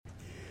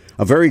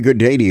A very good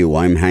day to you.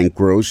 I'm Hank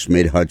Gross,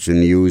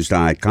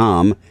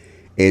 MidHudsonNews.com.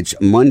 It's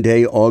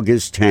Monday,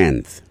 August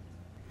 10th.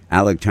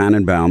 Alec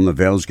Tannenbaum, the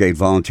Vailsgate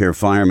volunteer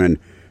fireman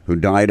who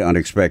died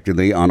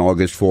unexpectedly on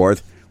August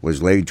 4th,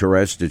 was laid to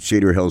rest at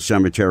Cedar Hill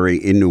Cemetery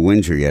in New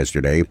Windsor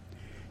yesterday.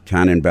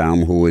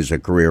 Tannenbaum, who is a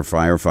career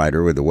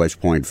firefighter with the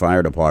West Point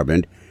Fire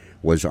Department,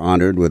 was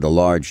honored with a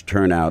large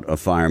turnout of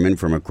firemen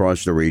from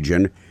across the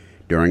region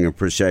during a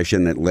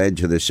procession that led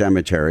to the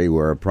cemetery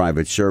where a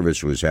private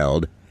service was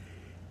held.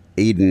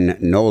 Eden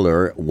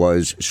Noller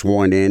was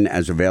sworn in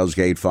as a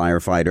Vailsgate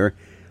firefighter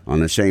on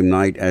the same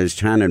night as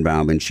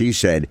Tannenbaum, and she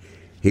said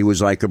he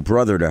was like a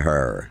brother to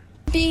her.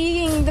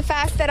 Being the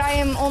fact that I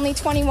am only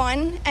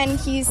 21 and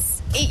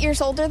he's 8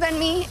 years older than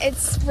me,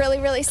 it's really,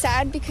 really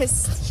sad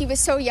because he was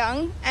so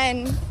young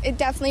and it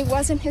definitely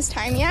wasn't his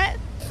time yet.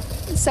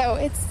 So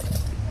it's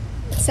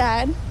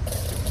sad.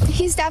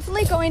 He's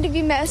definitely going to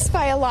be missed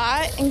by a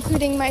lot,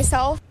 including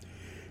myself.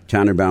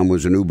 Tannenbaum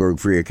was a Newburgh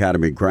Free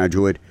Academy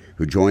graduate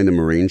who joined the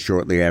Marines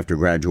shortly after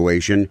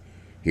graduation.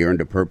 He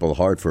earned a Purple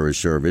Heart for his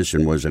service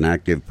and was an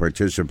active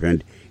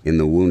participant in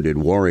the Wounded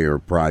Warrior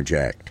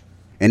Project.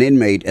 An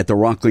inmate at the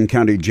Rockland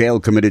County Jail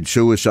committed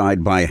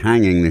suicide by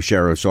hanging, the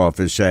sheriff's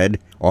office said.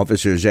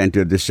 Officers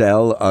entered the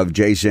cell of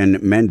Jason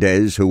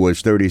Mendez, who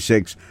was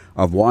 36,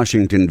 of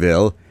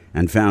Washingtonville,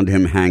 and found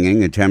him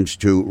hanging. Attempts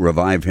to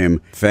revive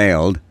him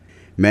failed.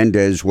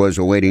 Mendez was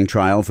awaiting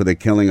trial for the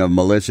killing of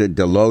Melissa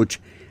DeLoach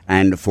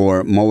and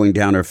for mowing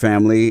down her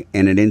family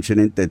in an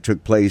incident that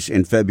took place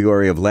in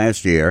February of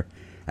last year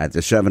at the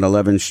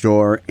 7-Eleven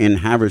store in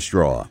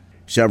Haverstraw.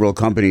 Several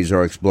companies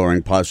are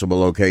exploring possible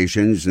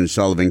locations in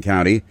Sullivan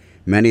County,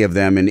 many of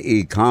them in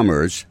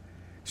e-commerce.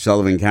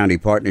 Sullivan County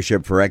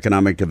Partnership for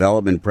Economic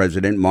Development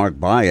President Mark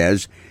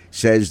Baez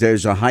says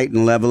there's a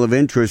heightened level of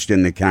interest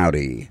in the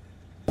county.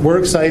 We're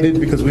excited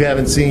because we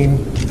haven't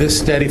seen this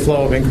steady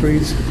flow of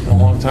inquiries in a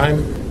long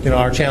time.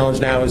 Our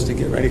challenge now is to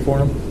get ready for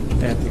them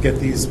and to get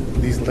these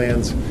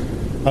lands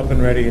up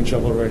and ready and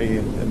shovel ready,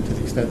 and to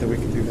the extent that we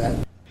can do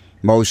that.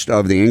 Most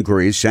of the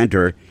inquiries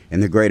center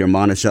in the greater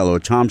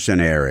Monticello-Thompson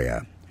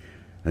area.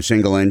 A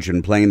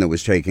single-engine plane that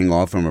was taking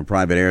off from a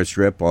private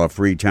airstrip off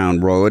Freetown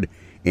Road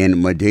in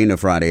Medina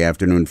Friday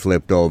afternoon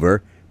flipped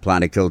over,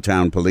 Plattekill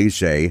Town police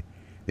say.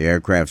 The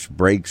aircraft's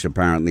brakes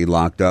apparently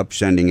locked up,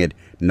 sending it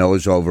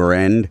nose over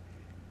end.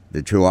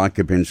 The two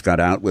occupants got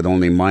out with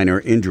only minor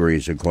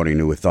injuries, according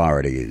to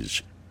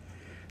authorities.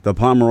 The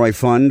Pomeroy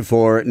Fund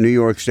for New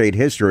York State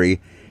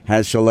History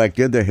has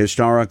selected the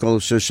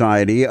Historical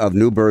Society of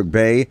Newburgh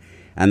Bay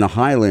and the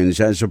Highlands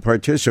as a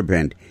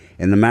participant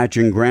in the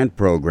matching grant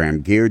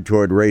program geared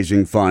toward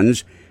raising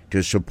funds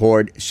to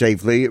support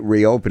safely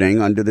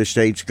reopening under the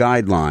state's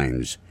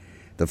guidelines.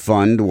 The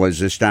fund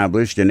was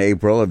established in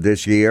April of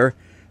this year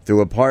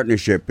through a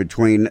partnership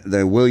between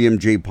the William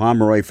G.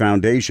 Pomeroy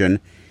Foundation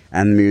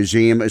and the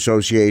Museum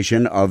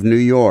Association of New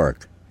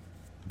York.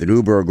 The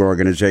Newburgh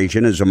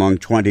organization is among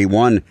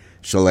 21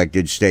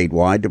 selected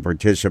statewide to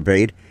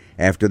participate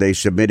after they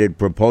submitted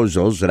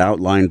proposals that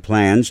outline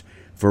plans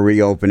for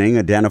reopening,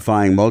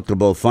 identifying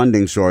multiple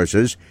funding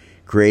sources,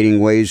 creating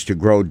ways to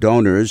grow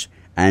donors,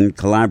 and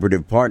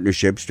collaborative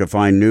partnerships to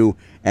find new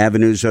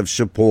avenues of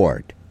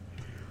support.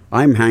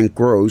 I'm Hank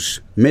Gross,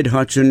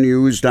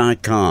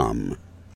 MidHudsonNews.com.